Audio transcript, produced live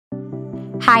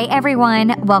Hi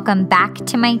everyone, welcome back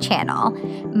to my channel.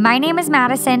 My name is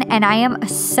Madison and I am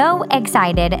so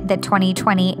excited that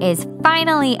 2020 is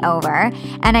finally over,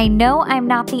 and I know I'm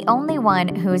not the only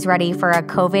one who's ready for a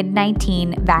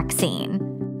COVID-19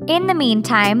 vaccine. In the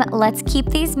meantime, let's keep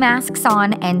these masks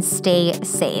on and stay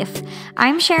safe.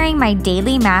 I'm sharing my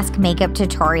daily mask makeup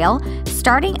tutorial,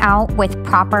 starting out with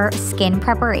proper skin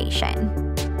preparation.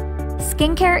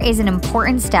 Skincare is an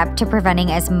important step to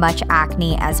preventing as much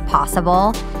acne as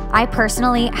possible. I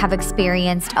personally have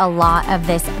experienced a lot of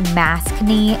this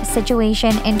maskne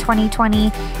situation in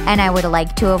 2020, and I would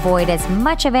like to avoid as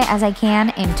much of it as I can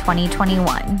in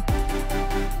 2021.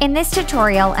 In this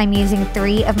tutorial, I'm using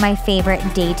 3 of my favorite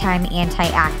daytime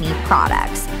anti-acne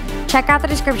products. Check out the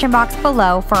description box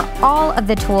below for all of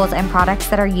the tools and products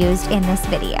that are used in this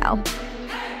video.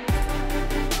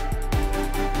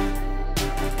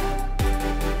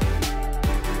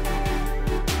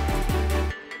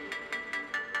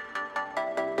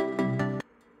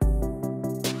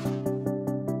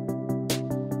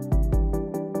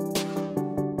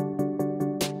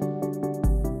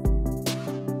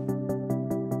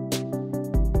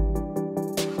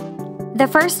 The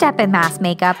first step in mask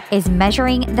makeup is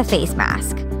measuring the face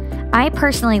mask. I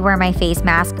personally wear my face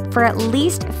mask for at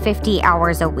least 50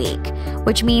 hours a week,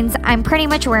 which means I'm pretty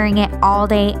much wearing it all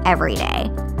day, every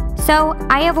day. So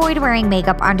I avoid wearing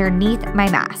makeup underneath my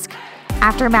mask.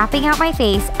 After mapping out my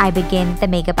face, I begin the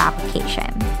makeup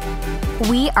application.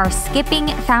 We are skipping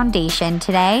foundation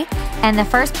today, and the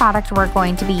first product we're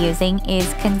going to be using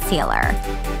is concealer.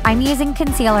 I'm using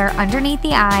concealer underneath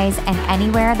the eyes and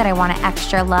anywhere that I want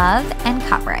extra love and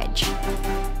coverage.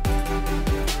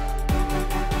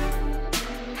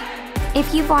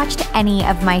 If you've watched any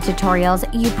of my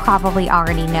tutorials, you probably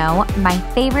already know my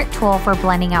favorite tool for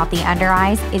blending out the under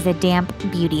eyes is a damp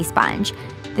beauty sponge.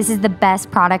 This is the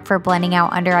best product for blending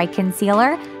out under eye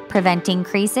concealer, preventing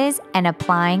creases, and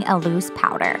applying a loose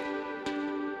powder.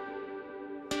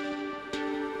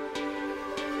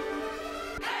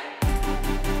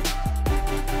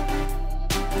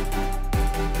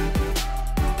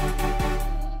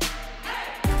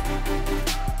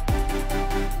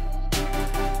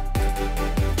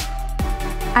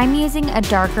 I'm using a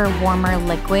darker, warmer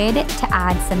liquid to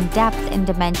add some depth and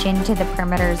dimension to the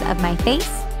perimeters of my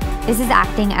face. This is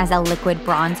acting as a liquid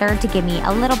bronzer to give me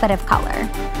a little bit of color.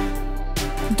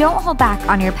 Don't hold back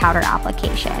on your powder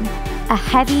application. A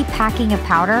heavy packing of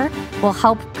powder will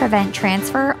help prevent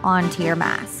transfer onto your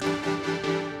mask.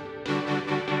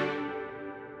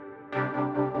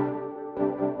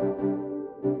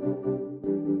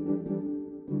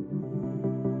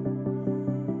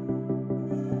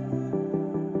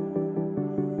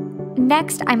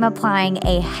 Next, I'm applying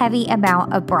a heavy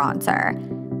amount of bronzer.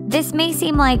 This may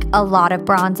seem like a lot of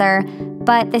bronzer,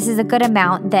 but this is a good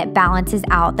amount that balances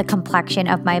out the complexion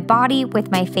of my body with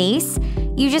my face.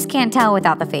 You just can't tell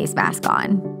without the face mask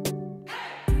on.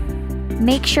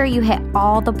 Make sure you hit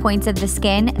all the points of the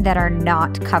skin that are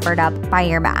not covered up by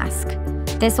your mask.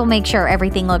 This will make sure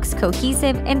everything looks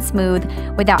cohesive and smooth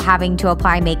without having to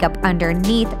apply makeup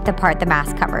underneath the part the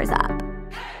mask covers up.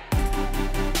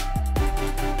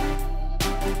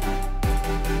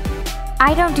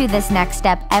 I don't do this next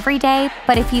step every day,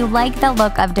 but if you like the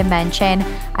look of dimension,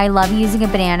 I love using a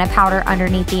banana powder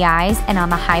underneath the eyes and on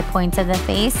the high points of the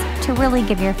face to really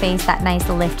give your face that nice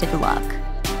lifted look.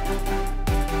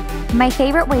 My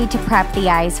favorite way to prep the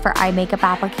eyes for eye makeup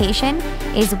application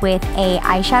is with an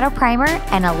eyeshadow primer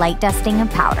and a light dusting of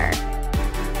powder.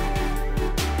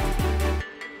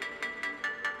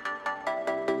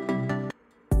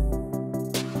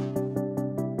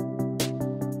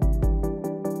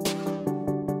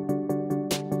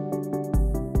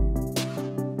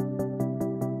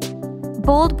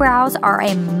 Bold brows are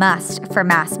a must for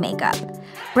mask makeup.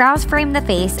 Brows frame the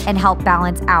face and help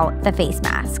balance out the face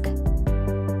mask.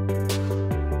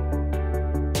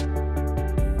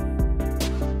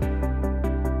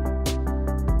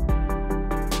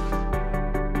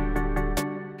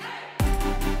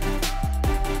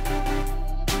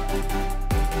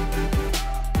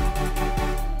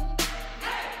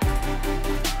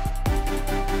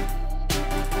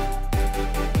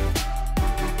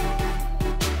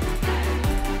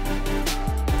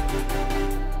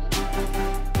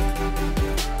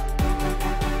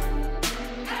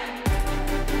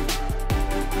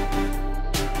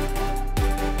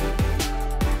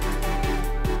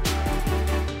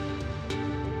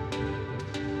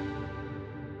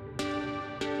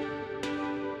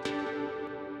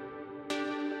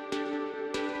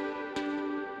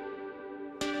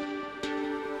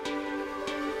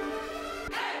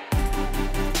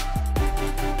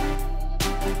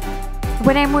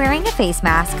 When I'm wearing a face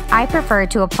mask, I prefer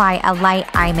to apply a light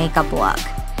eye makeup look.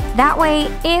 That way,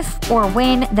 if or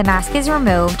when the mask is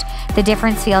removed, the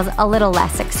difference feels a little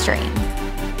less extreme.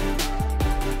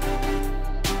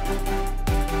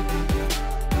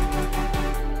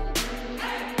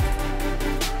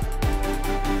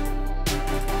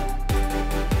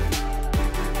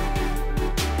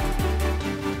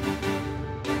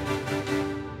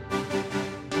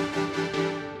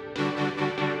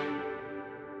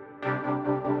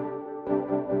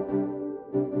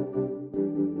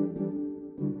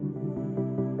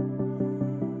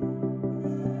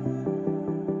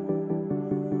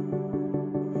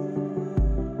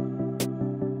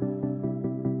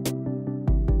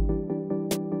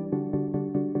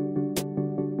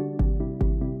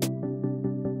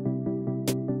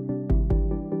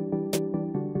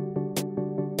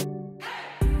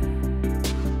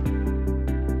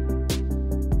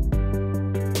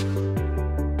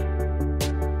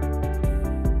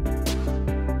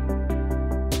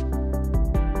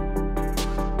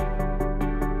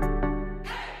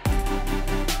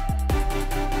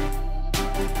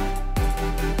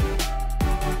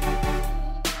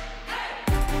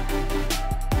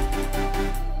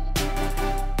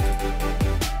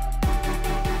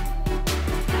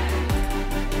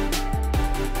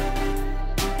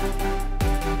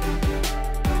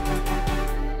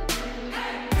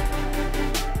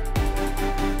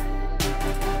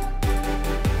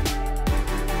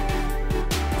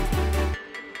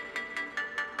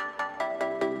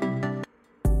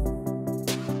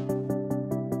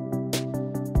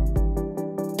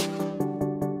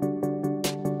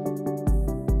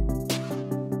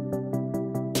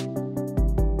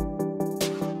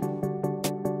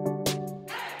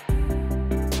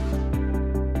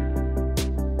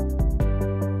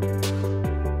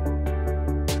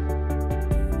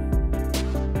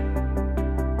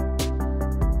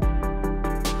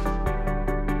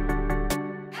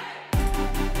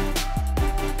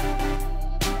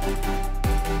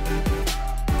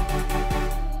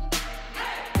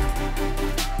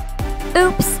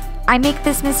 Oops, I make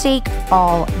this mistake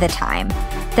all the time.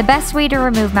 The best way to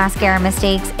remove mascara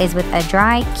mistakes is with a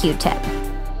dry Q-tip.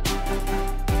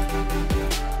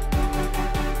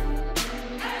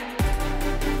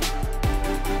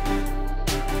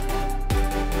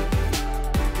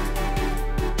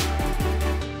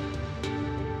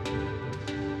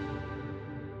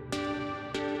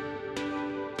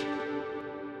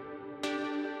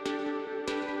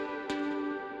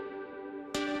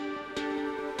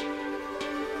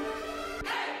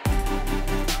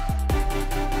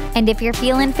 And if you're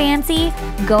feeling fancy,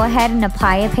 go ahead and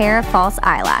apply a pair of false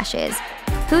eyelashes.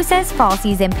 Who says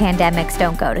falsies and pandemics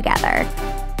don't go together?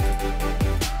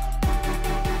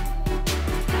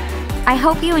 I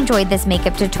hope you enjoyed this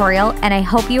makeup tutorial, and I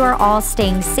hope you are all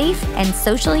staying safe and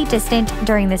socially distant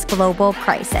during this global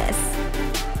crisis.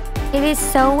 It is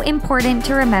so important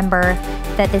to remember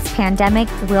that this pandemic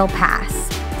will pass.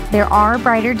 There are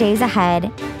brighter days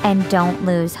ahead, and don't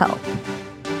lose hope.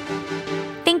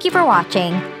 Thank you for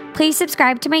watching. Please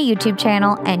subscribe to my YouTube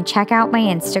channel and check out my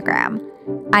Instagram.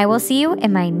 I will see you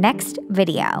in my next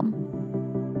video.